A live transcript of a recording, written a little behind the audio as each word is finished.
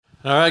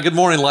All right, good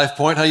morning, Life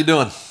Point. How you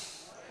doing?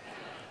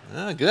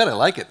 Good, I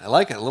like it. A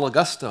little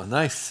gusto,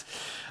 nice.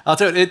 I'll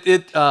tell you,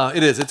 it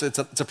is.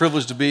 It's a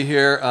privilege to be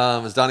here.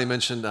 As Donnie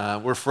mentioned,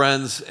 we're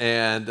friends,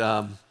 and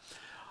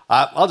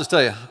I'll just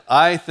tell you,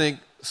 I think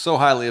so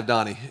highly of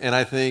Donnie, and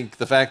I think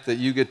the fact that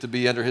you get to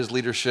be under his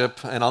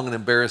leadership, and I'm going to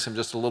embarrass him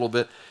just a little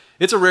bit,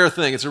 it's a rare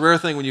thing. It's a rare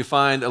thing when you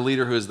find a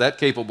leader who is that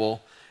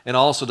capable and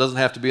also doesn't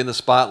have to be in the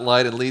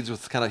spotlight and leads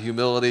with kind of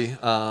humility.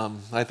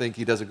 I think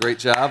he does a great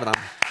job, and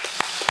I'm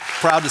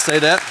proud to say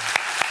that.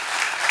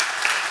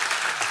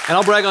 And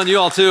I'll brag on you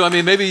all too. I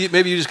mean, maybe you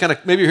just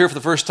maybe you're here for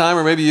the first time,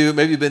 or maybe you've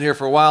been here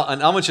for a while.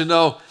 And I want you to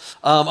know,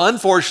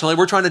 unfortunately,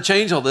 we're trying to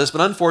change all this, but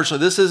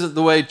unfortunately, this isn't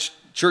the way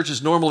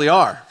churches normally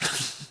are.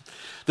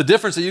 The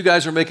difference that you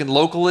guys are making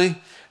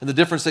locally, and the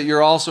difference that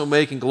you're also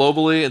making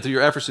globally, and through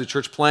your efforts through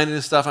church planning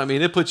and stuff, I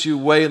mean, it puts you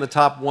way in the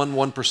top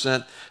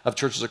 1% of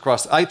churches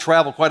across. I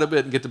travel quite a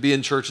bit and get to be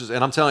in churches,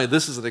 and I'm telling you,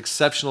 this is an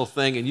exceptional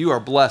thing, and you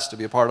are blessed to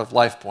be a part of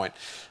Life Point.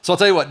 So I'll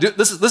tell you what,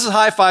 this is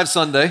High Five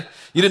Sunday.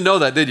 You didn't know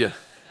that, did you?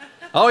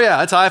 Oh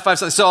yeah, it's High Five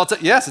Sunday. So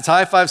yes, it's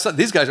High Five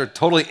Sunday. These guys are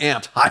totally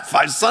amped. High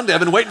Five Sunday.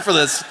 I've been waiting for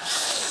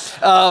this.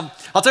 I'll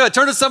tell you what,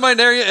 turn to somebody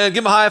near you and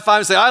give them a high five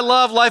and say, I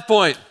love Life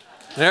Point.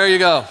 There you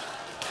go.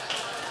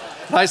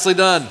 Nicely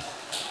done.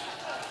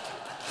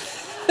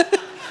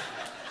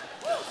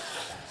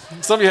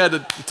 Some of you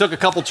it took a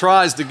couple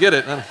tries to get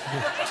it.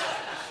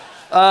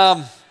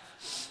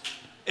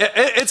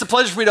 It's a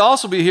pleasure for me to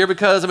also be here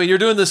because, I mean, you're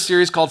doing this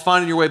series called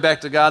Finding Your Way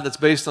Back to God that's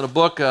based on a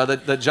book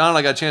that John and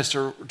I got a chance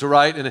to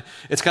write, and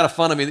it's kind of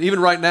fun. I mean, even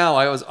right now,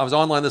 I was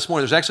online this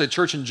morning. There's actually a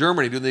church in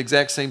Germany doing the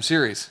exact same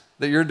series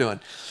that you're doing.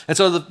 And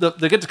so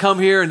they get to come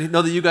here and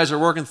know that you guys are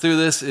working through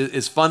this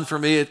is fun for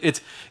me.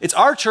 It's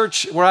our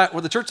church, where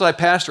the church that I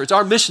pastor, it's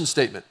our mission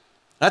statement.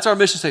 That's our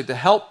mission statement, to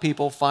help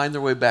people find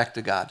their way back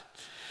to God.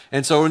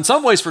 And so in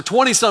some ways, for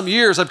 20-some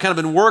years, I've kind of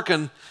been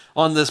working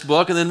on this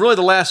book. And then really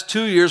the last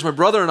 2 years, my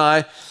brother and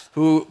I,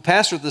 who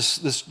pastored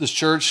this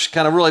church,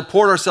 kind of really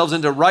poured ourselves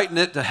into writing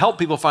it to help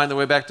people find their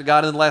way back to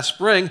God. And then last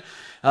spring,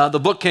 the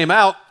book came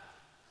out,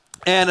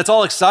 and it's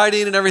all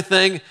exciting and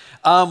everything.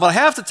 But I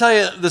have to tell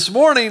you, this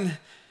morning,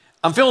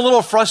 I'm feeling a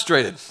little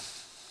frustrated.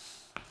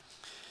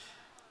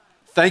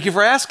 Thank you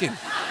for asking.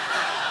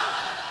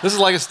 This is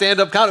like a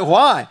stand-up comedy.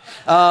 Why?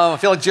 I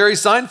feel like Jerry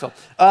Seinfeld.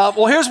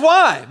 Well, here's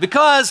why.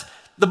 Because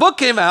the book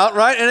came out,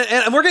 right?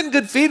 And we're getting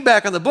good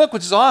feedback on the book,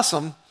 which is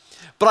awesome.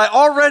 But I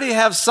already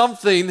have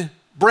something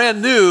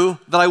brand new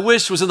that I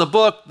wish was in the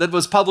book that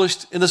was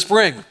published in the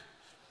spring.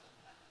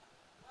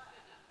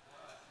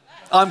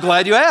 I'm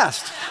glad you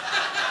asked.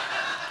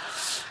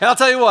 And I'll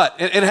tell you what,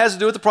 it has to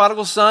do with the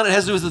prodigal son. It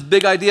has to do with this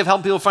big idea of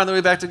helping people find their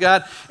way back to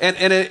God. And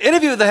any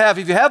of you that have,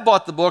 if you have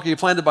bought the book or you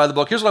plan to buy the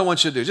book, here's what I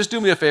want you to do. Just do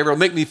me a favor. It'll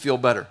make me feel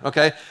better,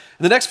 okay?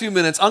 In the next few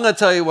minutes, I'm going to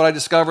tell you what I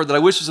discovered that I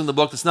wish was in the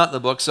book that's not in the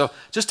book. So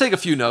just take a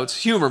few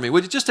notes. Humor me.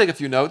 Would you just take a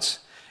few notes?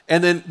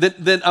 And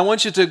then I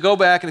want you to go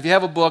back, and if you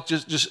have a book,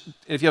 just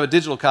if you have a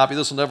digital copy,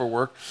 this will never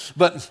work.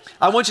 But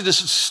I want you to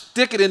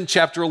stick it in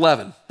chapter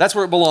 11. That's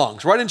where it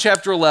belongs, right in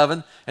chapter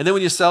 11. And then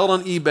when you sell it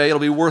on eBay, it'll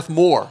be worth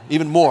more,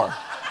 even more.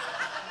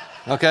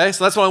 Okay,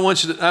 so that's what I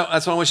want you to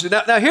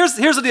do. Now here's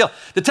the deal.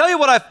 To tell you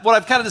what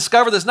I've kind of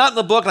discovered that's not in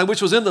the book, and I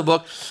wish was in the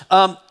book,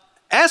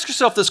 ask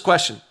yourself this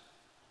question.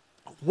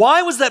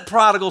 Why was that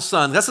prodigal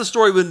son, that's the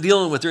story we've been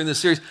dealing with during this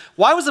series,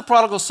 why was the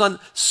prodigal son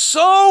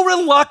so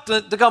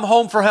reluctant to come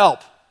home for help?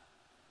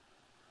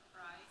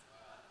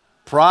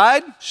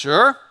 Pride?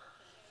 Sure.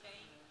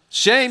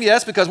 Shame,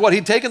 yes, because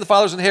he'd taken the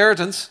father's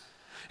inheritance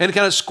and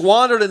kind of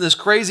squandered in this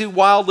crazy,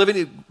 wild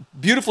living,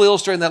 beautifully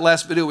illustrated in that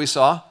last video we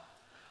saw.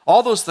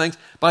 All those things,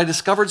 but I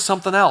discovered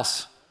something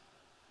else.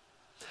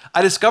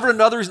 I discovered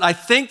another reason, I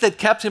think, that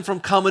kept him from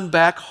coming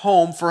back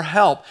home for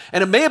help.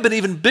 And it may have been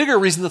even bigger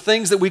reason, the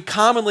things that we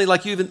commonly,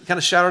 like you even kind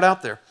of shouted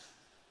out there.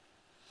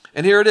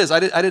 And here it is. I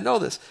didn't know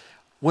this.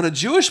 When a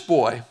Jewish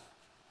boy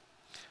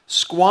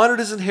squandered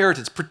his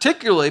inheritance,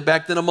 particularly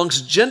back then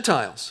amongst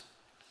Gentiles,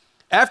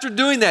 after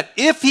doing that,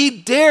 if he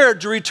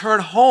dared to return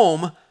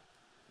home,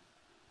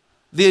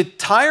 the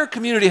entire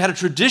community had a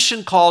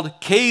tradition called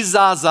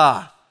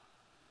Kezazah.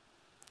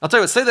 I'll tell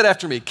you what, say that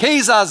after me.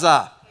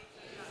 Kezazah.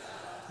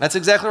 That's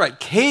exactly right.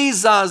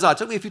 Kezazah. It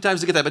took me a few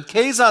times to get that, but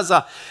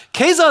Kezazah.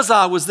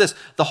 Kezazah was this.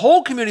 The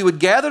whole community would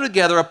gather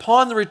together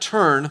upon the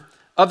return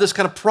of this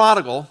kind of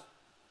prodigal,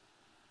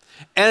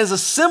 and as a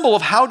symbol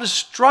of how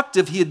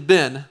destructive he had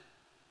been,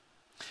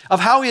 of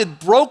how he had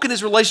broken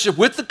his relationship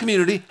with the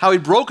community, how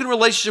he'd broken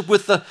relationship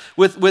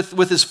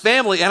with his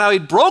family, and how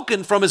he'd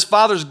broken from his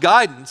father's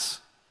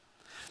guidance,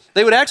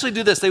 they would actually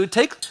do this. They would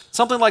take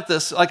something like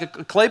this, like a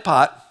clay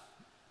pot.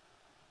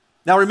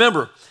 Now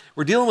remember,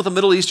 we're dealing with a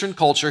Middle Eastern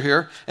culture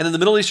here, and in the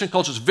Middle Eastern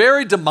culture, it's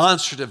very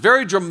demonstrative,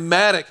 very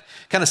dramatic,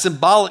 kind of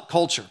symbolic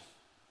culture.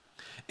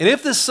 And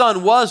if this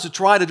son was to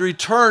try to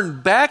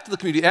return back to the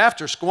community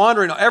after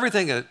squandering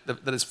everything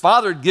that his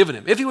father had given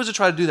him, if he was to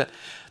try to do that,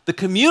 the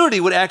community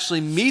would actually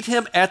meet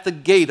him at the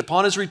gate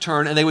upon his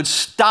return, and they would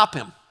stop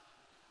him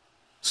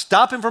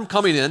from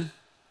coming in,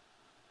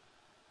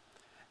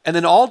 and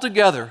then all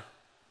together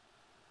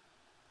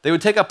They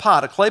would take a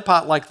pot, a clay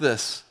pot like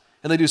this,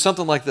 and they do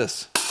something like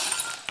this.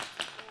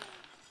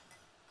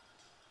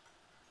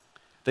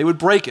 They would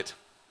break it.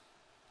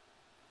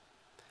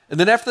 And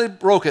then after they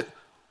broke it,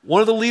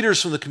 one of the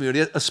leaders from the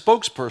community, a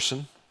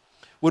spokesperson,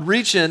 would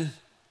reach in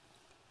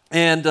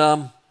and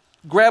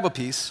grab a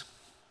piece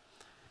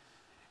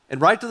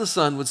and right to the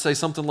sun would say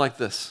something like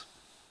this.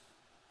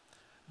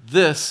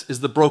 This is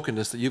the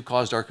brokenness that you've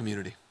caused our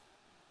community.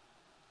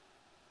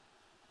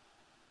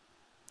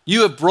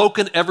 You have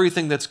broken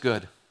everything that's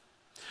good.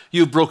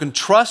 You've broken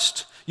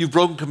trust, you've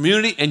broken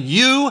community, and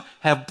you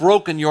have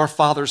broken your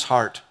Father's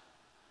heart.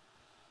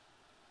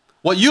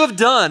 What you have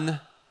done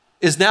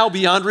is now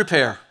beyond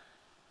repair.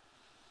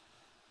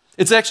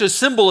 It's actually a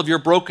symbol of your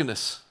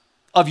brokenness,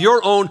 of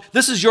your own.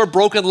 This is your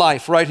broken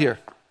life right here,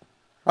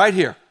 right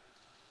here.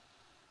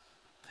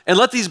 And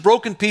let these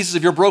broken pieces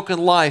of your broken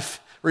life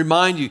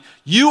remind you,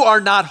 you are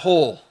not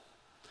whole.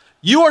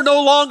 You are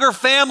no longer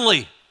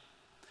family.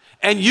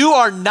 And you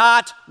are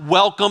not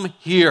welcome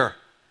here.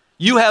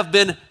 You have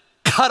been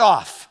cut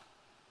off.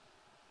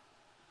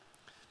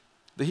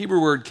 The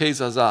Hebrew word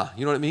kezazah,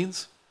 you know what it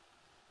means?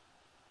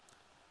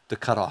 To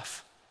cut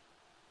off.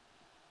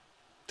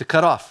 To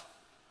cut off.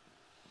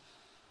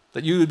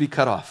 That you would be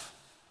cut off.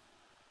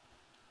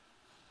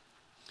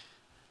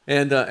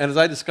 And as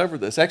I discovered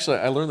this, actually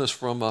I learned this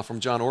from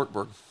John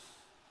Ortberg.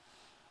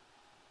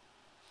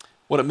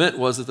 What it meant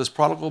was that this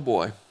prodigal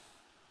boy,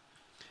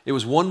 it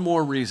was one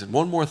more reason,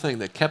 one more thing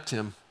that kept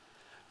him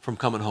from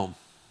coming home.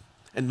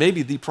 And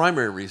maybe the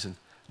primary reason,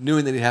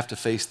 knowing that he'd have to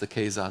face the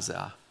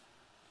kezazah.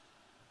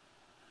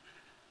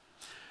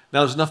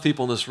 Now, there's enough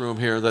people in this room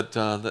here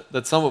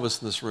that some of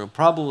us in this room,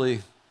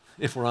 probably,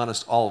 if we're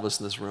honest, all of us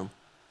in this room,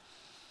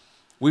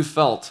 we've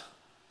felt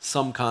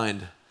some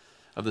kind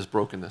of this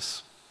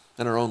brokenness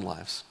in our own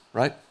lives,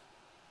 right?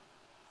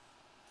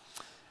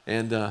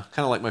 And kind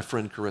of like my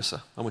friend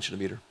Carissa. I want you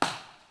to meet her.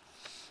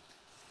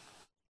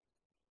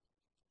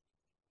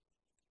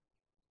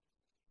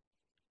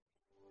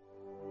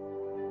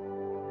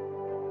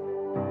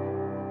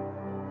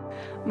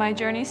 My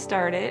journey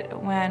started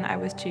when I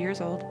was 2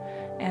 years old,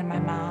 and my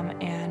mom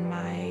and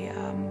my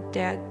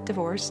dad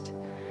divorced,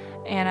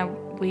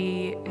 and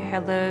we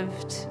had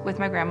lived with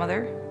my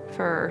grandmother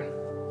for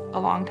a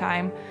long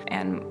time,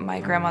 and my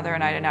grandmother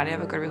and I did not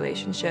have a good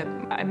relationship.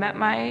 I met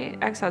my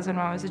ex-husband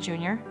when I was a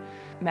junior,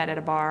 met at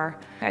a bar.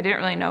 I didn't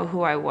really know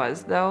who I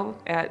was, though,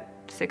 at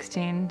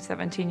 16,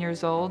 17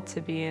 years old,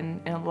 to be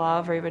in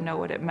love or even know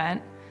what it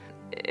meant.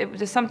 It was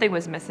just something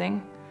was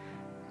missing,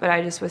 but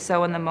I just was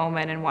so in the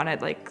moment and wanted,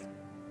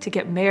 to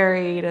get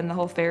married and the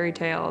whole fairy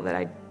tale that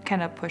I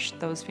kind of pushed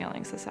those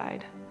feelings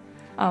aside.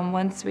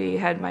 Once we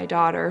had my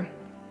daughter,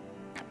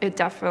 it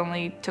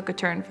definitely took a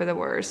turn for the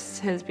worse.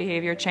 His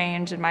behavior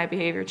changed and my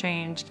behavior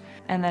changed.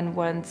 And then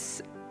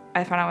once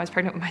I found out I was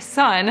pregnant with my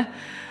son,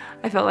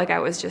 I felt like I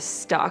was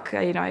just stuck.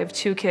 I have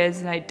 2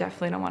 kids and I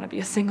definitely don't want to be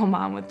a single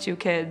mom with 2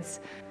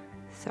 kids.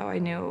 So I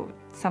knew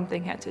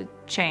something had to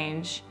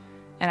change,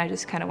 and I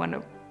just kind of went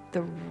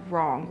the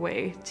wrong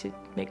way to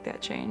make that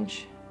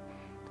change.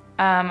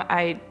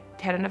 I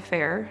had an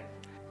affair,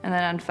 and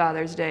then on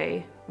Father's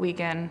Day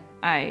weekend,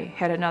 I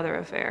had another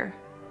affair.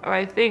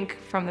 I think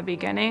from the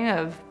beginning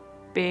of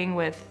being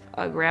with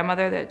a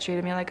grandmother that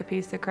treated me like a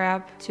piece of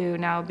crap to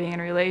now being in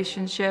a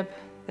relationship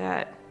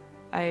that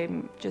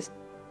I'm just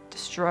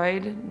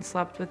destroyed and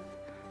slept with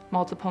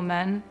multiple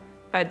men,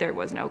 but there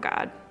was no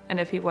God. And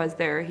if he was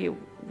there, he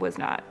was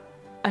not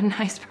a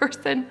nice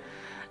person.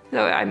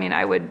 So,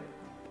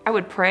 I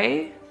would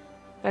pray,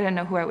 but I didn't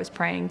know who I was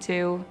praying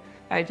to.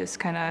 I just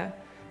kind of,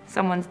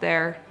 someone's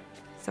there,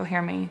 so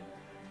hear me,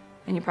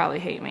 and you probably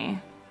hate me,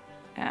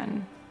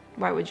 and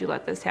why would you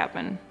let this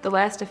happen? The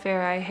last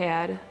affair I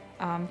had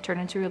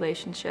turned into a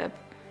relationship.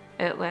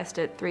 It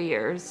lasted 3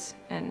 years,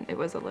 and it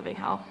was a living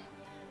hell.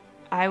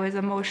 I was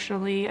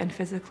emotionally and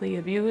physically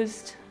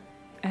abused,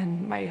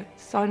 and my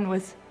son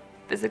was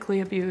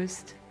physically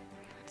abused.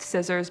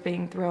 Scissors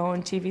being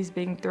thrown, TVs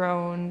being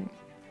thrown,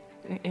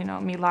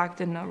 me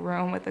locked in a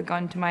room with a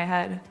gun to my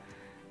head.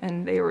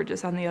 And they were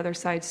just on the other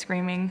side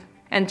screaming.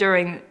 And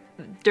during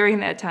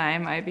that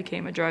time, I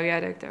became a drug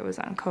addict. I was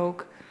on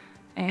coke,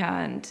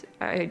 and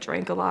I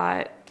drank a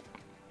lot.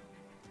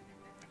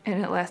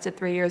 And it lasted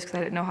 3 years because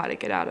I didn't know how to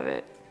get out of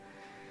it.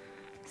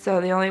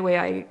 So the only way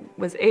I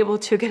was able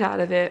to get out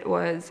of it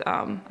was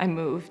I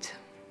moved.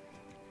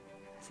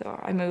 So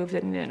I moved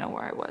and didn't know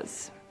where I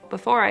was.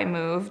 Before I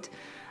moved,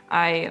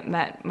 I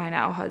met my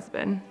now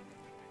husband.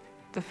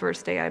 The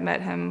first day I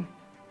met him,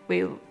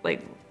 we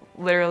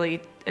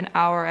literally an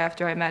hour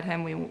after I met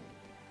him, we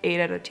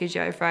ate at a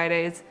TGI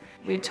Fridays.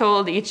 We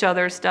told each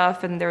other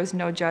stuff, and there was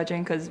no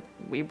judging because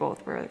we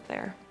both were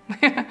there.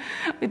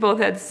 We both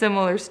had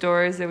similar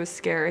stories. It was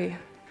scary.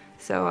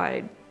 So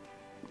I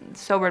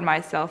sobered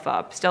myself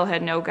up. Still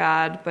had no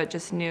God, but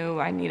just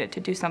knew I needed to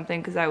do something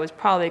because I was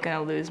probably going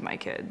to lose my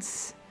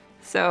kids.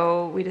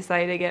 So we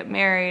decided to get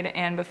married,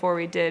 and before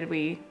we did,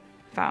 we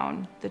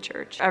found the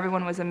church.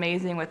 Everyone was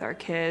amazing with our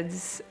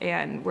kids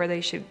and where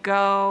they should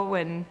go,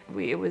 and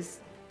it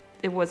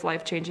was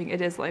life-changing. It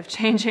is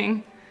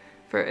life-changing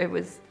It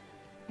was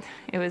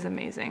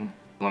amazing.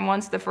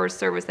 Once the first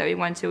service that we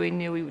went to, we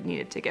knew we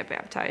needed to get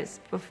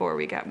baptized before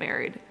we got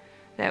married,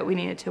 that we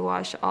needed to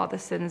wash all the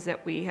sins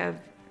that we have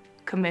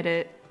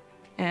committed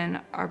in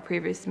our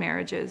previous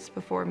marriages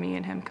before me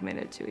and him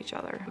committed to each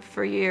other.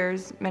 For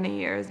years, many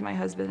years, my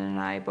husband and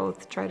I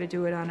both tried to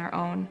do it on our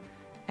own,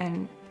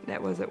 and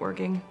that wasn't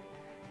working.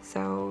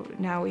 So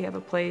now we have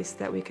a place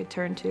that we could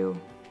turn to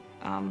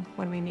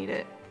when we need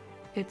it.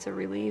 It's a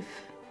relief.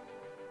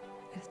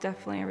 It's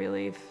definitely a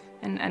relief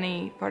in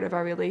any part of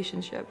our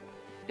relationship.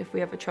 If we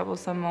have a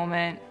troublesome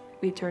moment,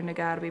 we turn to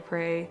God, we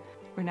pray.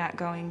 We're not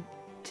going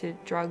to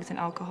drugs and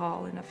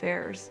alcohol and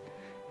affairs.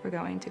 We're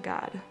going to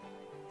God.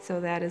 So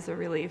that is a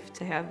relief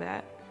to have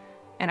that.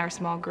 In our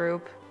small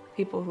group,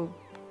 people who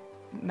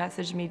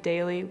message me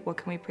daily, what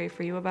can we pray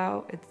for you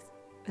about? It's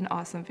an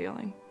awesome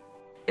feeling.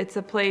 It's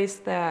a place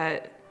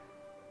that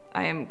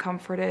I am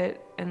comforted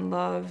and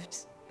loved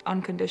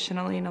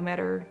unconditionally, no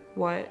matter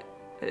what.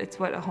 It's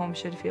what a home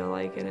should feel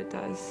like, and it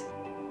does.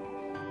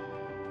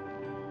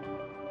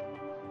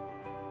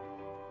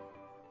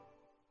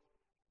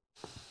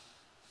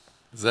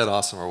 Is that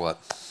awesome or what?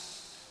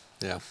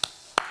 Yeah.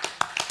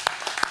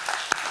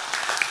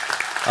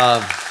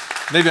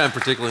 Maybe I'm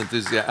particularly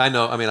enthusiastic. I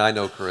know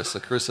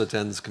Carissa. Carissa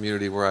attends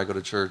community where I go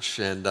to church,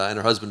 and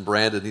her husband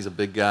Brandon, he's a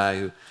big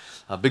guy.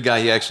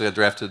 He actually got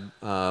drafted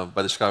by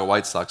the Chicago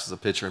White Sox as a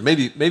pitcher. And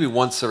maybe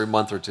once every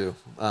month or two,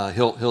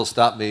 he'll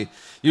stop me.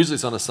 Usually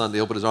it's on a Sunday.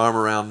 He'll put his arm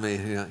around me.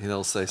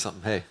 He'll say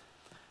something. Hey,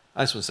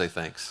 I just want to say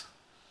thanks.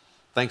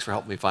 Thanks for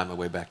helping me find my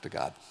way back to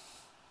God.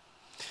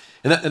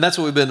 And that's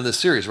what we've been in this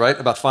series, right?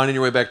 About finding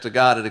your way back to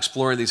God and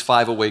exploring these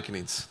 5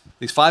 awakenings.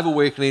 These 5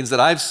 awakenings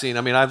that I've seen.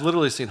 I mean, I've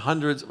literally seen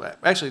hundreds,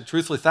 actually,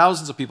 truthfully,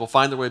 thousands of people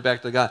find their way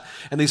back to God.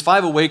 And these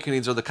 5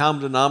 awakenings are the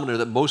common denominator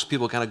that most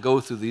people kind of go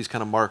through these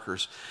kind of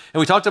markers. And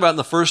we talked about in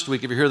the first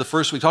week, if you're here the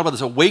first week, we talked about this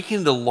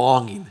awakening to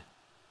longing.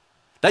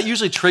 That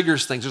usually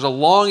triggers things. There's a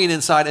longing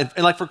inside.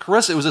 And like for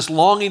Carissa, it was this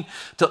longing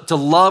to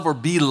love or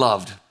be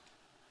loved,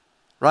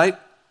 right?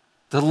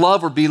 To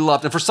love or be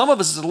loved. And for some of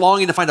us, it's a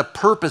longing to find a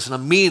purpose and a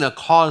meaning, a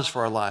cause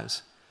for our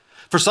lives.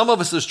 For some of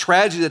us, there's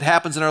tragedy that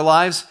happens in our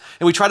lives,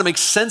 and we try to make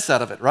sense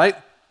out of it, right?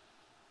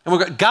 And we're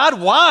going,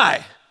 God,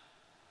 why?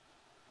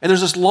 And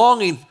there's this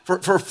longing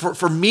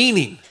for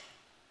meaning.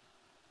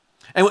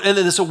 And then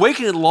this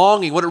awakening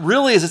longing, what it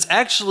really is,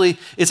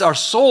 it's our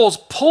souls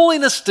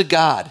pulling us to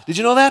God. Did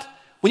you know that?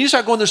 When you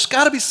start going, there's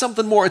got to be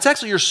something more. It's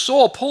actually your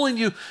soul pulling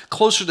you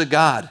closer to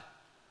God.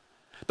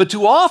 But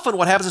too often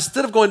what happens,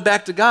 instead of going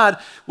back to God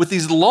with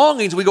these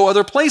longings, we go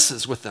other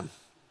places with them.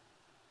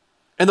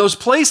 And those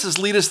places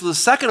lead us to the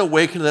second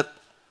awakening that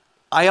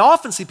I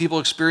often see people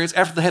experience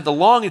after they had the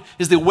longing,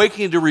 is the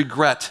awakening to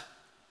regret.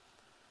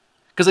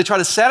 Because they try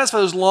to satisfy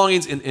those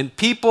longings in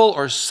people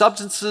or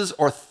substances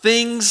or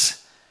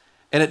things,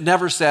 and it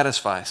never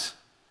satisfies.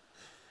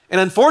 And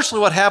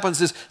unfortunately what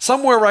happens is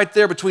somewhere right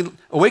there between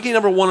awakening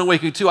number 1 and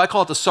awakening 2, I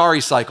call it the sorry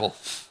cycle.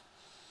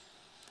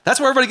 That's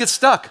where everybody gets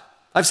stuck.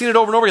 I've seen it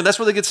over and over again. That's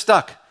where they get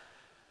stuck.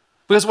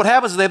 Because what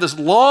happens is they have this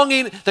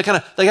longing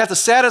that they have to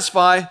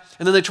satisfy,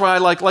 and then they try,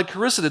 like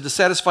Carissa did, to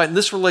satisfy it in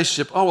this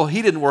relationship. Oh, well,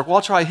 he didn't work. Well,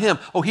 I'll try him.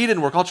 Oh, he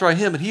didn't work. I'll try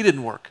him, and he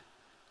didn't work.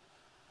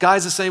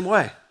 Guys the same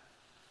way.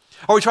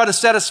 Or we try to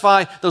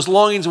satisfy those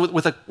longings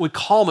we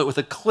calm it with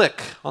a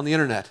click on the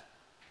internet.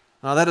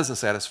 No, that doesn't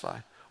satisfy.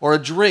 Or a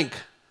drink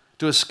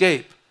to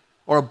escape,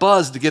 or a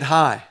buzz to get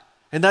high,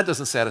 and that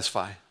doesn't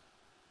satisfy.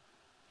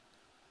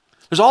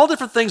 There's all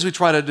different things we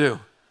try to do.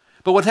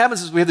 But what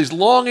happens is we have these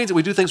longings and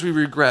we do things we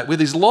regret. We have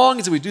these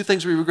longings and we do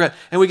things we regret.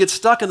 And we get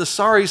stuck in the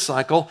sorry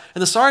cycle.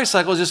 And the sorry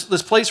cycle is just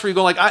this place where you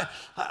go like,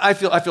 I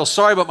feel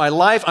sorry about my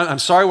life. I'm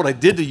sorry what I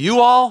did to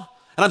you all.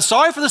 And I'm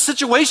sorry for the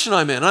situation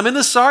I'm in. I'm in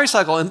this sorry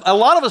cycle. And a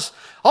lot of us,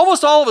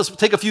 almost all of us,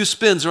 take a few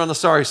spins around the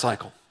sorry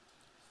cycle.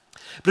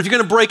 But if you're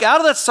going to break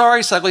out of that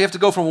sorry cycle, you have to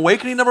go from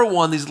awakening number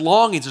 1, these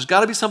longings, there's got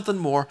to be something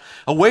more.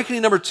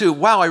 Awakening number 2,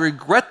 wow, I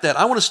regret that.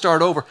 I want to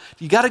start over.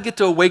 You got to get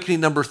to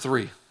awakening number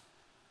 3.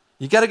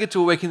 You got to get to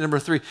awakening number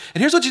 3.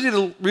 And here's what you need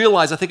to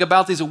realize, I think,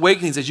 about these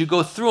awakenings as you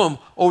go through them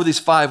over these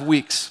 5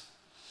 weeks.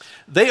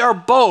 They are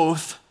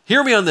both,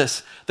 hear me on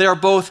this, they are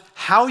both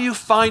how you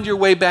find your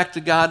way back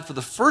to God for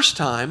the first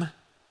time,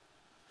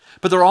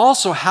 but they're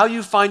also how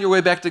you find your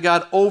way back to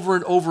God over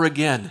and over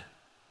again.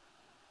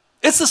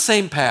 It's the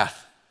same path.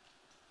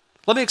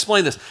 Let me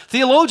explain this.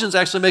 Theologians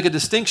actually make a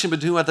distinction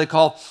between what they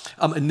call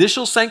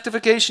initial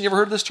sanctification. You ever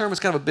heard of this term?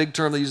 It's kind of a big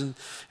term they use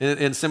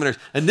in seminaries.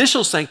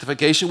 Initial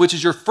sanctification, which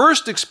is your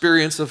first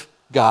experience of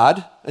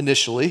God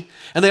initially.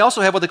 And they also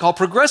have what they call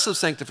progressive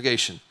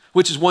sanctification,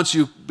 which is once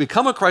you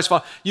become a Christ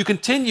follower, you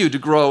continue to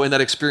grow in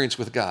that experience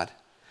with God.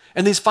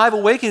 And these 5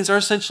 awakenings are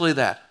essentially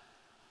that.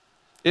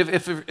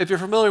 If you're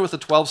familiar with the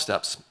 12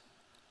 steps,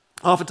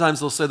 oftentimes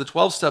they'll say the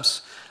 12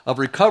 steps of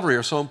recovery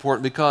are so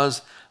important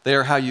because they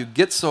are how you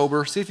get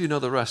sober, see if you know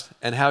the rest,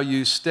 and how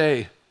you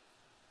stay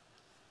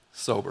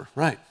sober.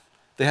 Right.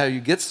 They're how you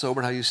get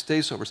sober and how you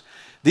stay sober.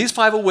 These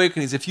 5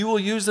 awakenings, if you will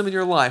use them in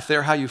your life,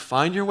 they're how you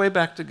find your way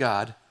back to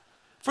God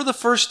for the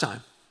first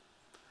time.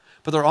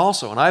 But they're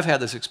also, and I've had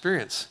this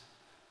experience,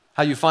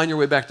 how you find your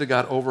way back to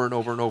God over and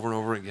over and over and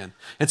over again.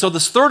 And so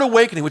this third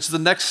awakening, which is the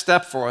next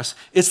step for us,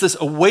 it's this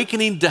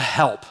awakening to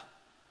help,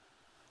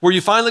 where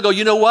you finally go,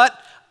 you know what?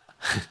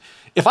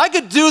 If I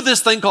could do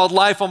this thing called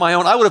life on my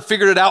own, I would have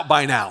figured it out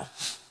by now.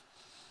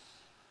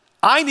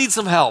 I need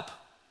some help.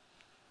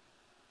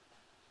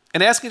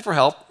 And asking for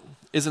help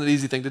isn't an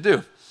easy thing to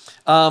do.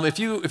 If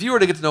you were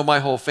to get to know my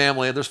whole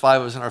family, there's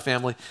 5 of us in our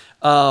family,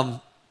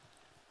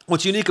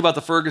 what's unique about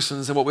the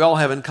Fergusons and what we all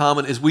have in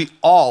common is we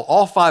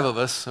all 5 of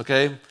us,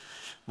 okay,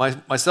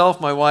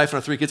 myself, my wife, and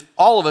our 3 kids,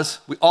 all of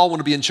us, we all want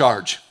to be in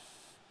charge.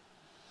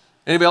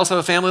 Anybody else have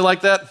a family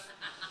like that?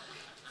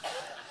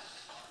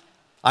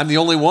 I'm the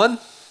only one?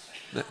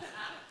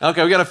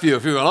 Okay, we got a few.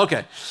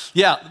 Okay.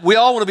 Yeah, we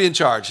all want to be in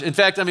charge. In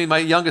fact, I mean, my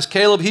youngest,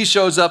 Caleb, he just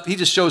shows up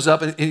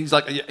and he's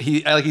like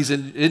he's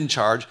in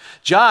charge.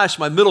 Josh,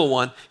 my middle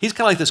one, he's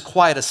kind of like this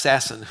quiet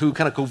assassin who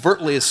kind of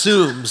covertly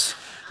assumes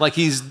like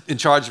he's in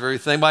charge of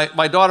everything.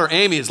 My daughter,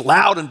 Amy, is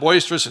loud and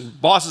boisterous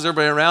and bosses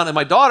everybody around. And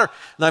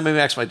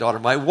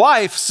my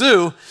wife,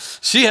 Sue,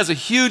 she has a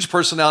huge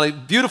personality,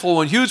 beautiful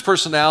one, huge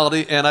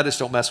personality, and I just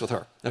don't mess with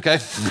her, okay?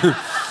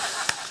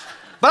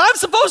 But I'm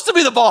supposed to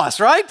be the boss,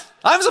 right?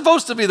 I'm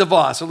supposed to be the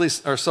boss,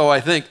 or so I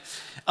think.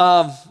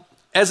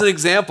 As an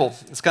example,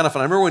 it's kind of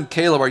fun. I remember when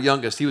Caleb, our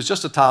youngest, he was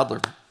just a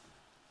toddler.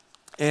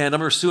 And I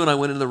remember Sue and I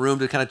went into the room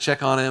to kind of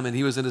check on him, and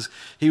he was in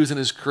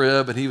his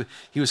crib, and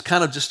he was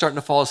kind of just starting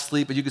to fall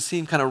asleep, but you could see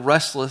him kind of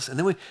restless. And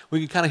then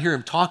we could kind of hear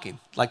him talking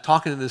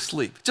in his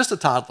sleep, just a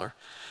toddler.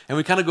 And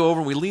we kind of go over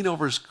and we lean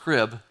over his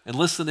crib and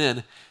listen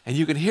in, and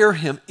you can hear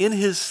him in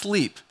his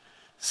sleep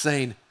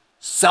saying,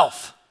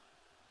 self.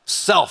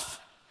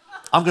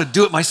 I'm going to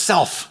do it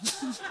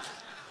myself.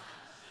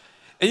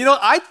 And you know,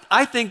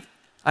 I think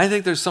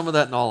there's some of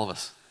that in all of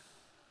us.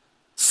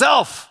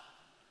 Self.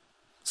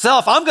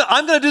 I'm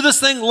going to do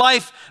this thing,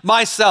 life,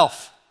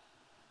 myself.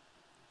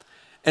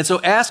 And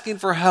so asking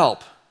for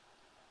help,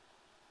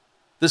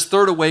 this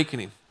third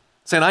awakening,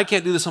 saying I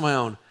can't do this on my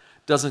own,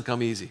 doesn't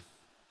come easy.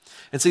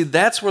 And see,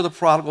 that's where the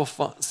prodigal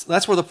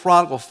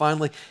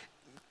finally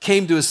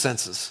came to his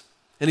senses.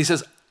 And he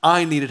says,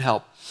 I needed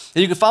help.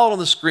 And you can follow it on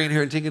the screen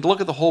here and take a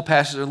look at the whole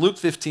passage in Luke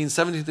 15,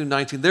 17 through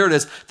 19. There it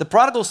is. The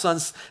prodigal son,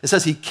 it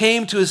says he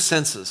came to his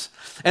senses.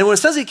 And when it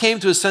says he came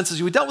to his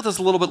senses, we dealt with this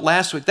a little bit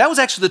last week. That was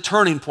actually the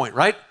turning point,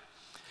 right?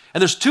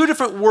 And there's 2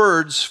 different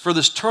words for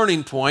this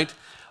turning point.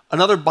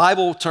 Another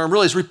Bible term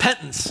really is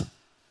repentance.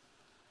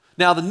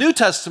 Now, the New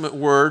Testament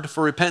word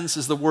for repentance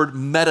is the word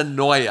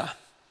metanoia.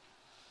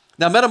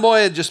 Now,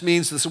 metanoia just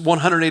means this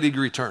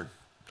 180-degree turn.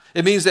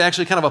 It means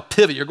actually kind of a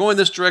pivot. You're going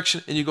this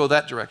direction and you go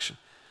that direction.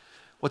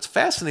 What's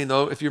fascinating,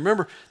 though, if you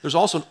remember, there's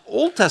also an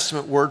Old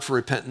Testament word for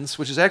repentance,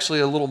 which is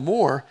actually a little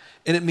more,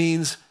 and it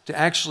means to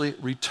actually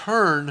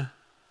return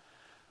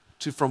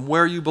to from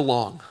where you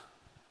belong,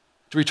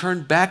 to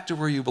return back to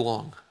where you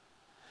belong.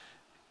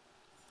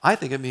 I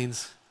think it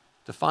means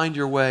to find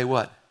your way,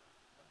 what?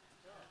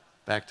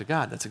 Back to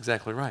God. That's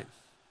exactly right.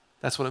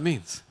 That's what it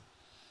means.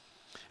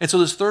 And so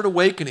this third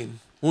awakening,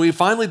 when we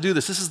finally do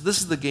this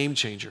is the game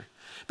changer,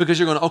 because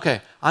you're going,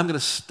 okay, I'm going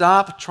to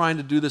stop trying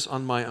to do this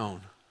on my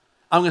own.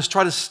 I'm going to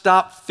try to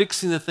stop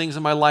fixing the things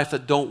in my life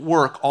that don't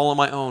work all on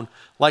my own,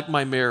 like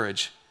my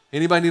marriage.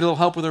 Anybody need a little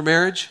help with their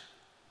marriage?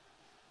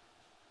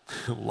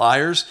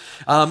 Liars.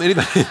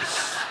 Anybody?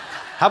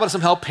 How about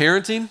some help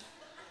parenting?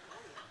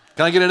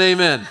 Can I get an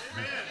amen?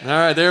 All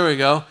right, there we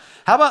go.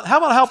 How about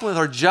helping with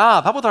our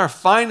job? How about our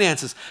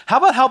finances? How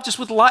about help just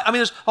with life? I mean,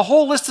 there's a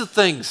whole list of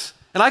things.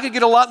 And I could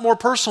get a lot more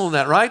personal than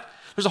that, right?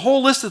 There's a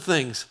whole list of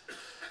things.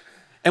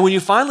 And when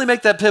you finally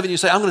make that pivot and you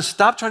say, I'm going to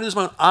stop trying to do this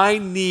on my own, I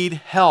need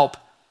help.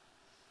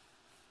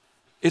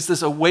 It's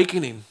this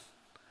awakening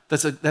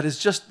that's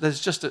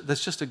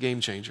just a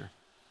game changer.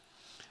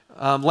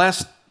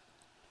 Last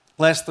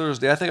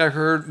Thursday, I think I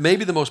heard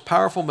maybe the most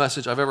powerful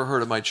message I've ever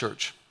heard at my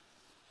church,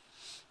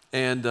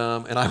 and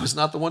I was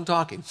not the one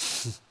talking,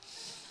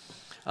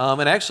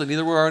 and actually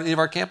neither were any of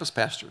our campus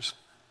pastors.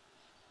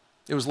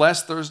 It was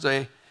last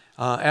Thursday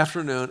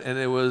afternoon, and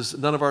it was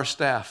none of our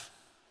staff.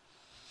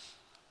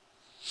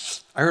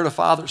 I heard a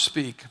father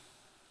speak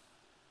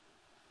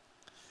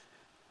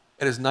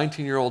at his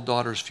 19-year-old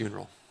daughter's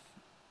funeral.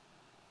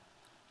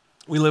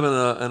 We live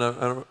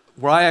in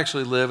where I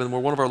actually live and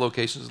where one of our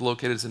locations is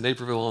located is in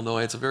Naperville,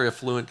 Illinois. It's a very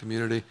affluent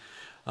community.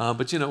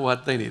 But you know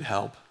what? They need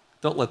help.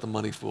 Don't let the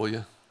money fool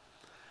you.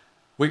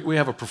 We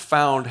have a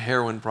profound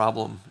heroin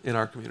problem in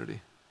our community.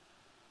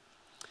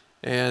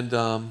 And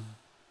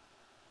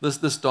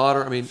this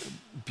daughter, I mean,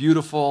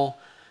 beautiful,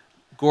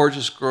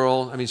 gorgeous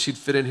girl. I mean, she'd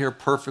fit in here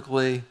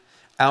perfectly,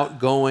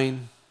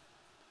 outgoing.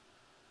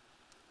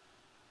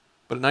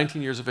 But at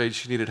 19 years of age,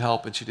 she needed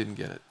help and she didn't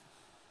get it.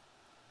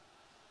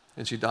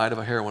 And she died of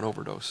a heroin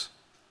overdose.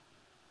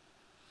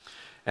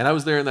 And I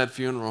was there in that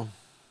funeral.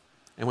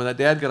 And when that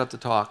dad got up to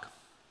talk,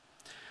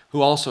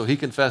 who also, he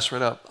confessed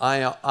right up,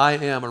 I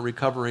am a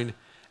recovering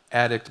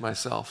addict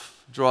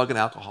myself, drug and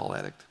alcohol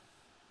addict.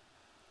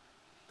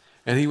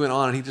 And he went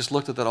on and he just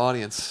looked at that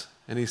audience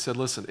and he said,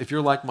 listen, if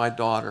you're like my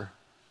daughter,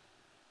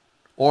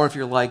 or if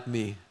you're like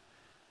me,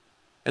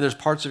 and there's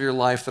parts of your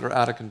life that are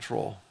out of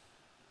control.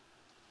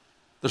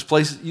 There's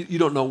places you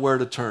don't know where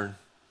to turn.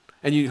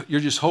 And you're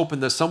just hoping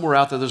that somewhere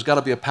out there's got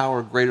to be a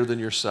power greater than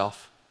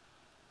yourself.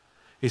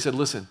 He said,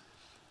 listen,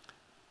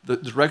 the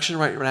direction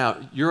right now,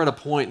 you're at a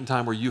point in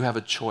time where you have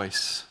a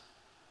choice.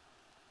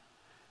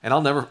 And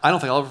I don't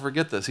think I'll ever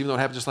forget this, even though it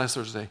happened just last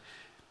Thursday.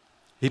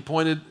 He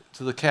pointed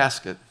to the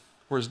casket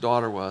where his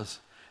daughter was,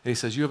 and he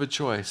says, you have a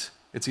choice.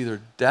 It's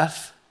either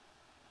death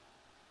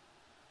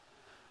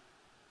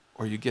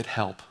or you get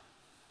help.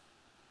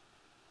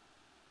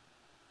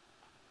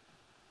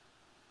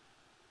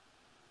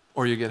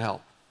 Or you get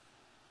help.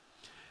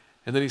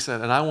 And then he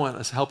said, and I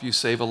want to help you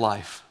save a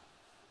life.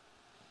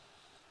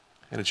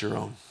 And it's your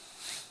own.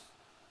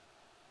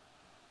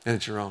 And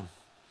it's your own.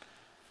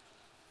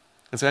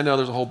 And so I know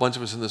there's a whole bunch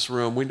of us in this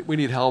room. We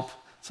need help.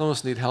 Some of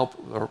us need help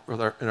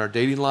in our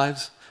dating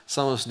lives.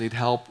 Some of us need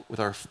help with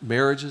our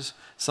marriages.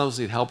 Some of us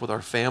need help with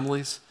our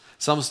families.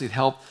 Some of us need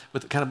help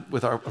with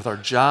our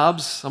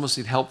jobs. Some of us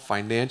need help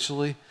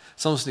financially.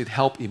 Some of us need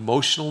help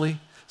emotionally.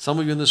 Some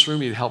of you in this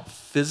room need help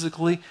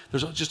physically.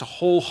 There's just a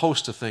whole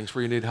host of things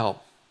where you need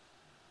help.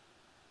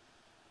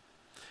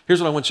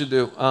 Here's what I want you to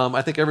do.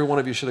 I think every one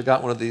of you should have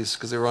got one of these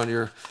because they were on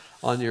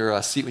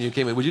your seat when you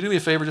came in. Would you do me a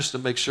favor just to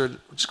make sure?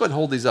 Just go ahead and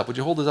hold these up. Would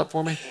you hold those up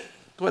for me?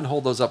 Go ahead and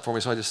hold those up for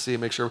me so I just see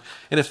and make sure.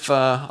 And if,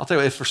 I'll tell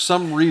you, if for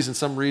some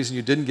reason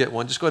you didn't get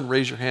one, just go ahead and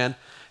raise your hand.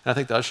 And I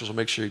think the ushers will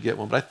make sure you get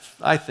one. But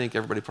I think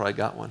everybody probably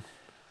got one.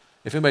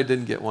 If anybody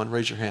didn't get one,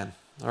 raise your hand.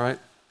 All right?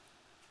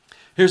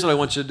 Here's what I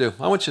want you to do.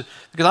 Because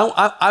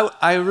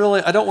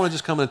I don't want to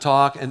just come and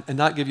talk and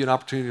not give you an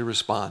opportunity to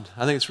respond.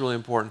 I think it's really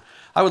important.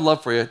 I would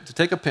love for you to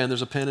take a pen.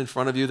 There's a pen in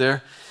front of you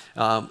there.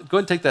 Go ahead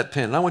and take that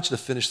pen. And I want you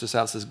to finish this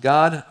out. It says,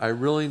 God, I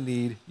really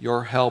need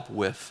your help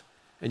with.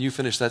 And you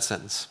finish that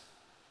sentence.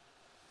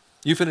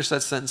 You finish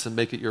that sentence and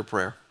make it your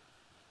prayer.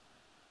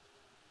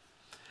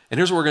 And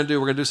here's what we're going to do.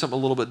 We're going to do something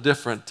a little bit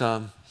different.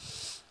 And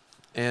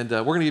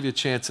we're going to give you a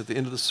chance at the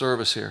end of the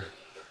service here,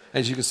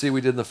 as you can see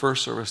we did in the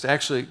first service, to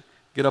actually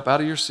get up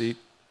out of your seat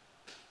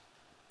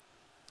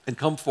and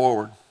come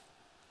forward.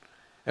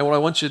 And what I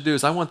want you to do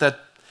is I want that,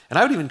 and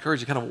I would even encourage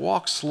you to kind of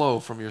walk slow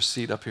from your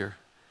seat up here.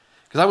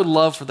 Because I would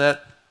love for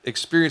that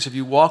experience of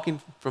you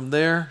walking from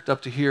there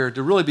up to here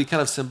to really be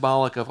kind of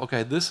symbolic of,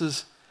 okay, this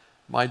is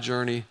my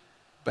journey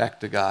back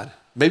to God.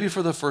 Maybe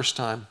for the first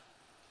time,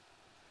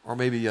 or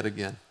maybe yet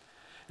again.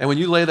 And when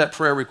you lay that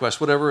prayer request,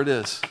 whatever it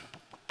is,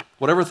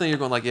 whatever thing you're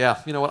going like,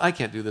 yeah, you know what, I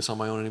can't do this on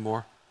my own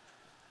anymore.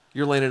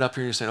 You're laying it up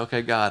here and you're saying,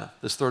 okay, God,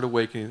 this third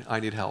awakening, I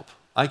need help.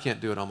 I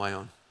can't do it on my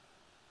own.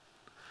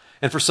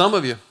 And for some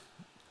of you,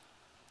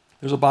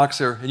 there's a box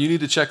there, and you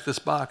need to check this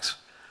box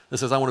that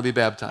says, I want to be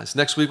baptized.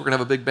 Next week, we're going to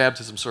have a big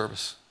baptism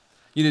service.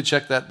 You need to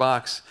check that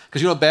box.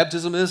 Because you know what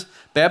baptism is?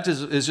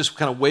 Baptism is just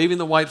kind of waving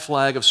the white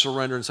flag of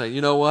surrender and saying,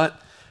 you know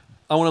what?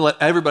 I want to let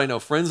everybody know,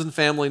 friends and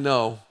family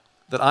know,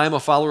 that I am a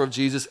follower of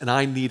Jesus and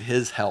I need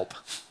his help.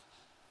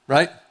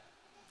 Right?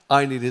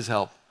 I need his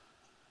help.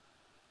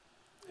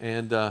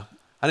 And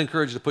I'd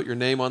encourage you to put your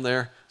name on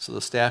there so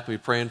the staff can be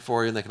praying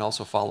for you and they can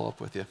also follow up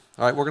with you.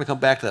 All right, we're going to come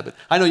back to that. But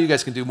I know you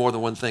guys can do more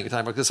than one thing at a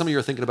time because some of you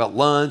are thinking about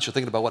lunch or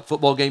thinking about what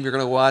football game you're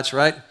going to watch,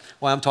 right?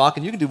 While I'm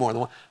talking, you can do more than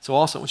one. So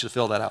also, I want you to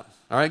fill that out.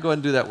 All right, go ahead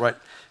and do that right.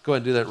 Go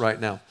ahead and do that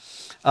right now.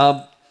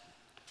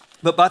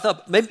 But I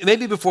thought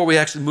maybe before we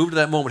actually move to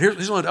that moment,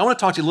 here's what I want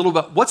to talk to you a little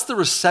about. What's the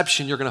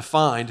reception you're going to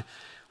find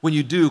when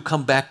you do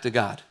come back to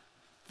God,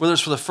 whether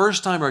it's for the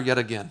first time or yet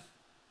again?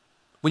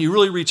 When you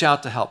really reach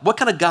out to help, what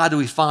kind of God do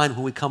we find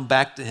when we come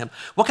back to him?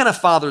 What kind of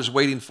Father is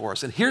waiting for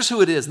us? And here's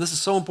who it is, and this is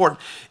so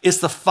important. It's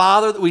the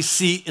Father that we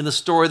see in the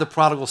story of the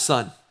prodigal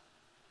son.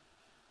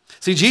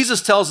 See,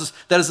 Jesus tells us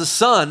that as the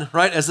son,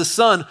 right, as the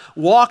son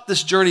walked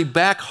this journey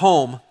back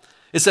home,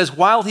 it says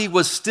while he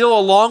was still a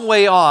long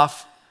way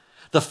off,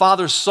 the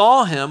Father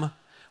saw him,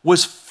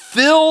 was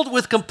filled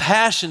with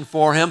compassion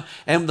for him,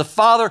 and the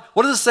Father,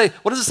 what does it say?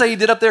 What does it say he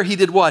did up there? He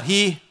did what?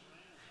 He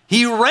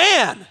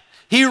ran.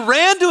 He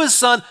ran to his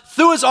son,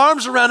 threw his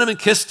arms around him, and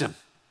kissed him.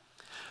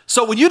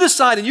 So when you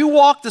decide and you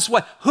walk this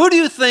way, who do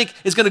you think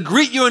is going to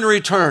greet you in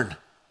return?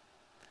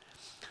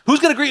 Who's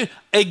going to greet you?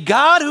 A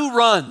God who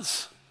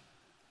runs.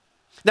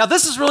 Now,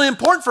 this is really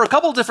important for a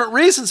couple of different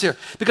reasons here.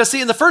 Because, see,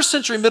 in the first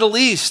century Middle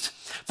East,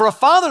 for a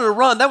father to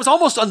run, that was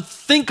almost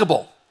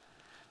unthinkable.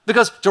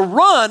 Because to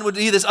run would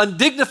be this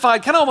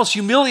undignified, kind of almost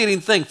humiliating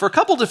thing for a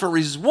couple different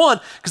reasons.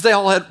 One, because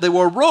they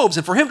wore robes,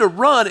 and for him to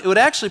run, it would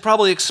actually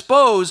probably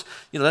expose,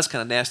 that's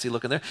kind of nasty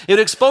looking there. It would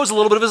expose a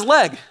little bit of his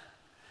leg.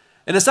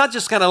 And it's not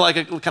just kind of like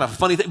a kind of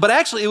funny thing, but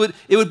actually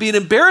it would be an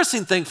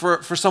embarrassing thing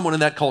for someone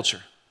in that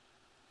culture.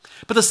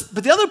 But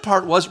the other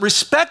part was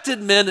respected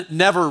men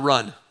never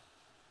run.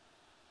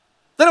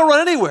 They don't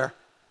run anywhere.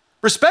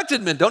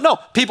 Respected men don't. No,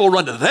 people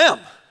run to them.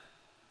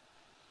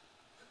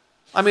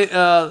 I mean,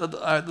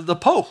 the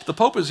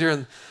Pope is here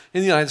in the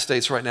United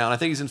States right now, and I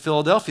think he's in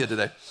Philadelphia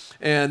today.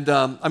 And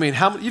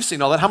you've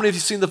seen all that. How many of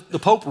you seen the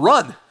Pope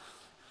run?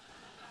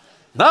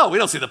 No, we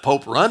don't see the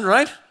Pope run,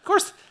 right? Of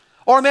course.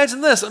 Or imagine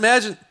this.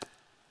 Imagine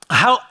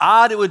how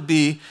odd it would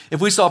be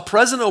if we saw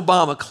President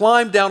Obama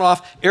climb down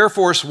off Air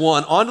Force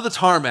One onto the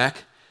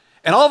tarmac,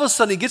 and all of a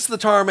sudden he gets to the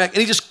tarmac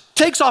and he just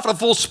takes off in a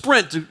full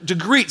sprint to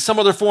greet some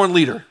other foreign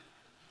leader.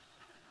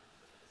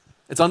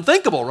 It's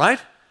unthinkable, right?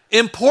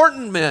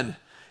 Important men,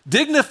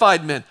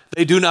 dignified men,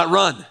 they do not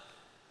run.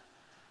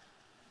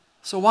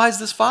 So why is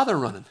this father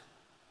running?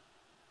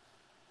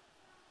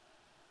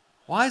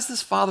 Why is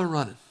this father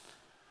running?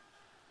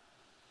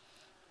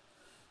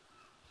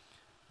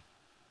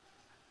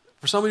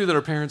 For some of you that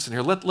are parents in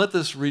here, let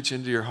this reach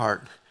into your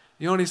heart.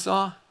 You know what he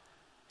saw?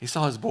 He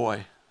saw his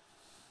boy.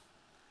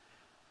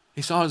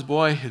 He saw his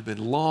boy had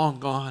been long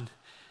gone,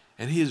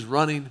 and he is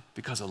running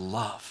because of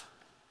love.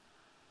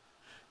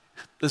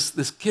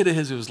 This kid of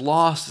his who was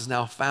lost is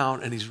now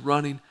found, and he's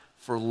running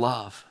for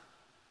love.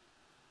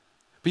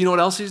 But you know what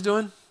else he's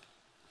doing?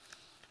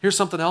 Here's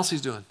something else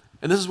he's doing.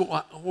 And this is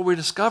what we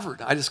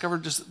discovered. I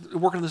discovered just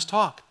working on this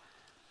talk.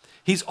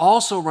 He's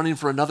also running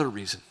for another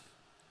reason.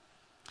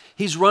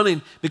 He's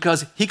running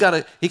because he got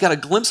a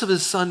glimpse of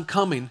his son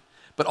coming,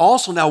 but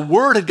also now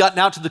word had gotten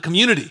out to the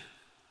community.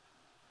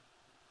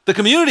 The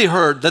community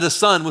heard that his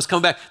son was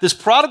coming back. This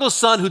prodigal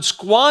son who'd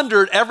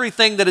squandered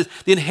everything the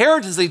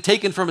inheritance that he'd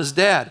taken from his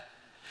dad.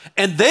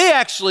 And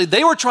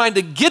they were trying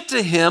to get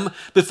to him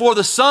before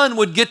the son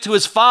would get to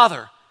his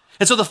father.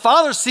 And so the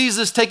father sees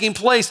this taking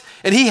place,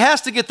 and he has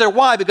to get there.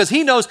 Why? Because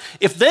he knows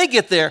if they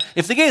get there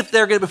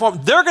they're going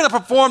to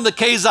perform the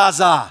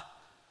Kezaza.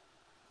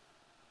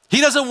 He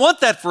doesn't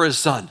want that for his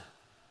son.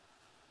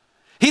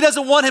 He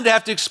doesn't want him to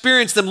have to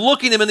experience them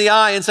looking him in the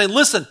eye and saying,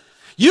 listen,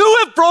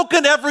 you have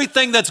broken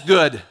everything that's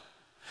good.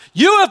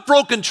 You have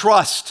broken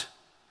trust.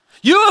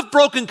 You have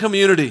broken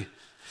community.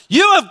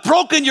 You have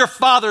broken your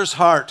father's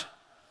heart.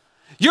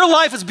 Your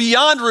life is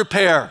beyond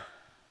repair.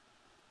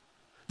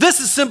 This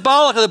is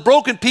symbolic of the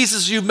broken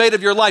pieces you've made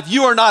of your life.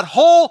 You are not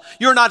whole,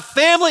 you're not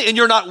family, and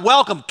you're not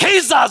welcome.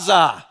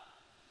 Kezaza.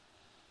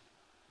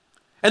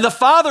 And the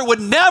father would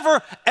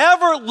never,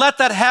 ever let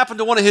that happen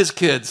to one of his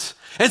kids.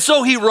 And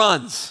so he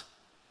runs.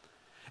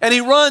 And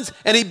he runs,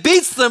 and he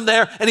beats them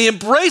there, and he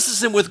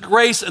embraces him with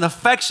grace and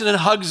affection and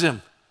hugs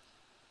him.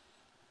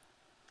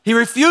 He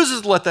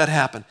refuses to let that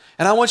happen.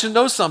 And I want you to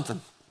know something.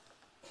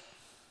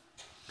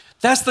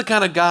 That's the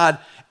kind of God,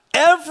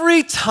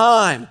 every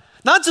time,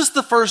 not just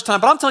the first time,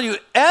 but I'm telling you,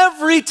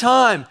 every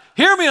time,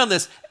 hear me on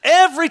this,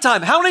 every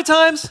time. How many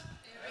times?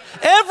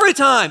 Every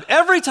time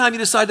you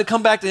decide to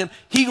come back to him,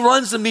 he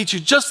runs to meet you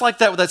just like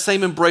that with that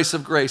same embrace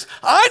of grace.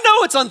 I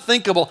know it's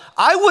unthinkable.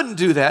 I wouldn't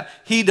do that.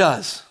 He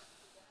does.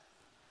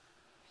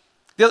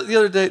 The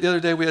other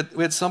day we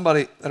had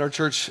somebody at our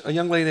church, a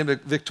young lady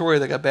named Victoria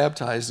that got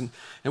baptized,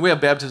 and we have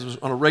baptisms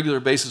on a regular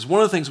basis.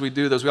 One of the things we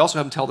do is we also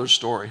have them tell their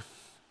story.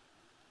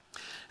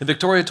 And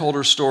Victoria told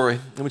her story,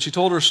 and when she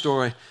told her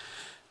story,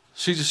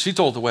 she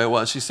told it the way it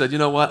was. She said, you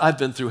know what, I've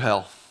been through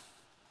hell.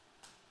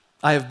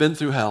 I have been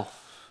through hell.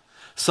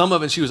 Some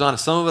of it, she was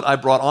honest, some of it I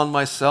brought on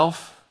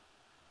myself.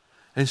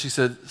 And she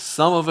said,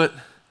 some of it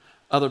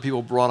other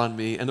people brought on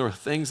me. And there were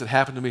things that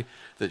happened to me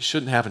that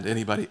shouldn't happen to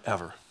anybody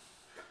ever.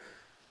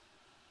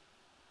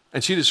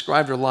 And she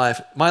described her life.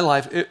 My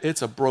life,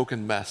 it's a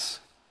broken mess.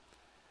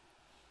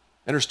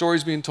 And her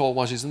story's being told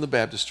while she's in the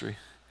baptistry.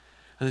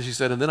 And then she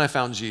said, and then I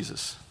found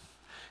Jesus.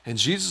 And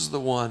Jesus is the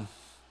one,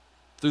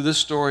 through this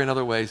story and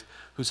other ways,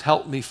 who's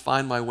helped me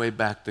find my way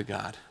back to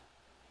God.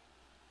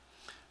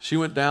 She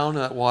went down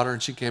in that water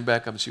and she came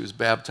back up and she was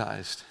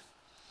baptized.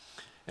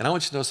 And I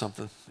want you to know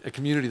something. At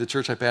Community, the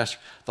church I pastor,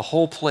 the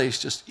whole place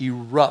just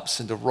erupts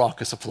into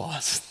raucous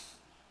applause.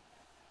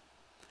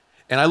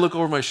 And I look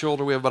over my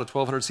shoulder. We have about a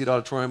 1,200-seat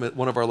auditorium at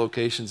one of our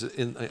locations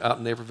out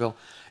in Naperville.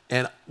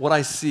 And what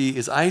I see,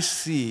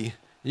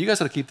 you guys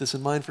got to keep this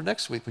in mind for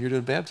next week when you're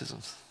doing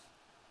baptisms.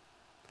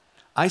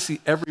 I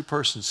see every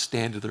person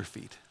stand to their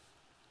feet.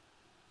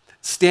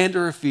 Stand to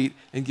her feet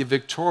and give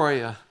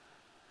Victoria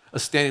a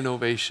standing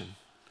ovation.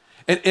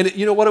 And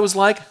you know what it was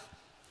like?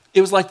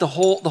 It was like the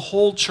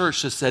whole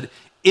church just said,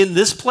 in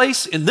this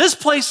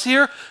place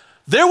here,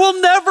 there will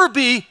never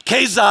be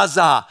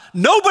Kezaza.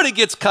 Nobody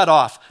gets cut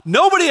off.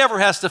 Nobody ever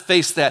has to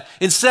face that.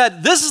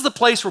 Instead, this is the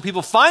place where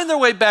people find their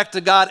way back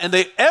to God, and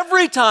they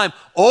every time,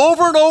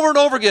 over and over and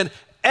over again,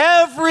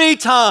 every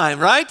time,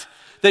 right?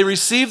 They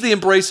receive the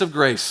embrace of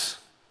grace.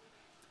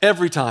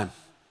 Every time.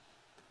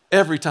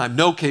 Every time.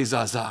 No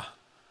Kezaza.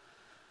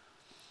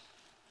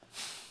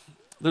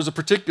 There's a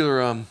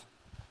particular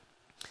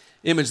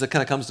image that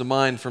kind of comes to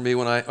mind for me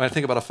when I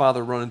think about a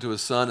father running to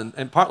his son,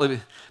 and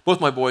partly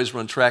both my boys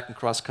run track and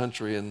cross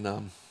country,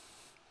 and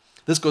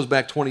this goes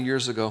back 20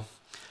 years ago.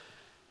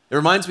 It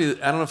reminds me,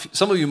 I don't know if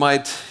some of you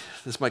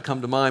this might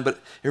come to mind, but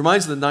it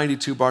reminds me of the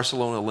 92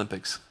 Barcelona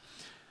Olympics.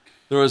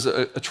 There was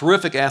a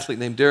terrific athlete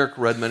named Derek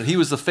Redmond, and he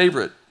was the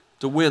favorite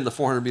to win the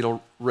 400-meter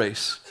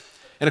race.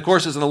 And of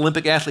course, as an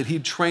Olympic athlete,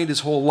 he'd trained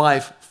his whole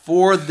life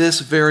for this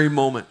very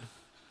moment.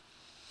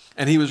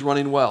 And he was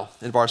running well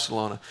in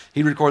Barcelona.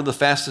 He recorded the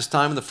fastest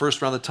time in the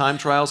first round of the time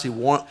trials. He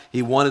won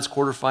his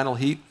quarterfinal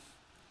heat.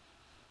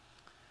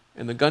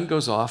 And the gun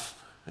goes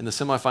off in the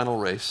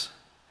semifinal race.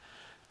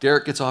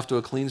 Derek gets off to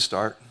a clean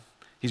start.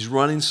 He's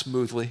running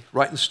smoothly,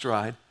 right in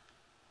stride.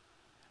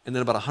 And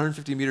then about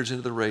 150 meters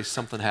into the race,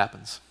 something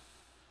happens.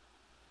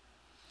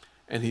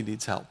 And he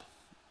needs help.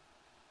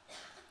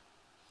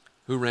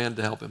 Who ran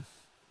to help him?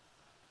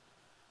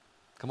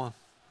 Come on.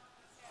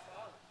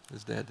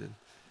 His dad did.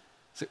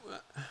 See,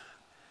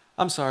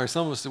 I'm sorry,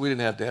 some of us, we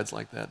didn't have dads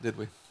like that, did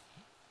we?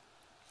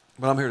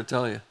 But I'm here to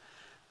tell you,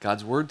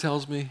 God's word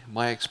tells me,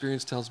 my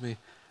experience tells me,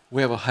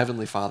 we have a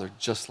heavenly Father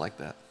just like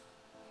that.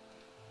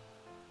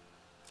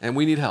 And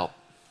we need help.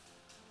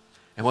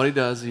 And what he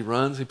does, he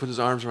runs, he puts his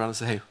arms around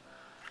us and says, hey,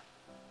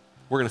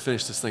 we're going to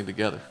finish this thing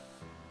together.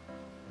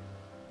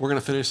 We're going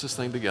to finish this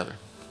thing together.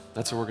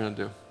 That's what we're going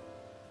to do.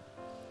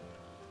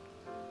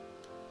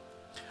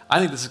 I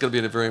think this is going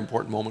to be a very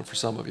important moment for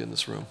some of you in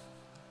this room.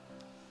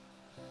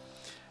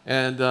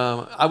 And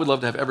I would love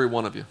to have every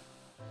one of you,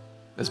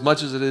 as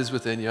much as it is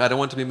within you. I don't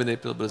want to be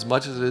manipulative, but as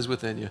much as it is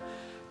within you,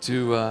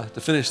 to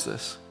finish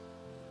this.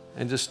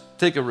 And just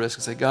take a risk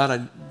and say, God,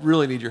 I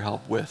really need your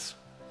help with.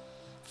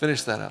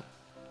 Finish that up.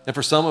 And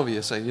for some of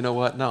you, say, you know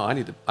what? No,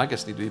 I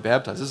guess need to be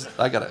baptized.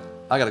 I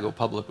gotta go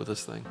public with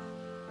this thing.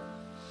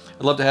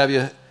 I'd love to have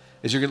you,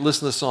 as you're going to listen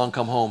to this song,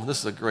 Come Home. This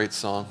is a great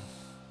song.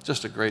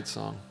 Just a great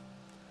song.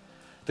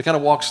 To kind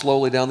of walk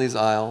slowly down these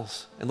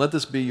aisles and let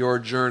this be your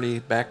journey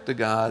back to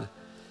God.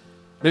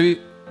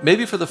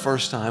 Maybe for the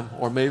first time,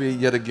 or maybe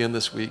yet again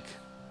this week.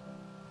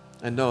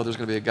 And know there's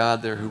going to be a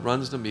God there who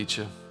runs to meet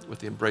you with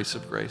the embrace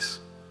of grace.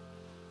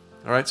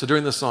 All right, so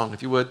during this song,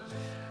 if you would,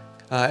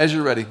 as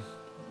you're ready,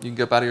 you can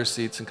get up out of your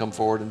seats and come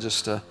forward and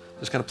just kind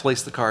of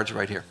place the cards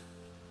right here.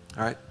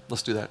 All right,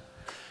 let's do that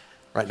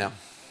right now.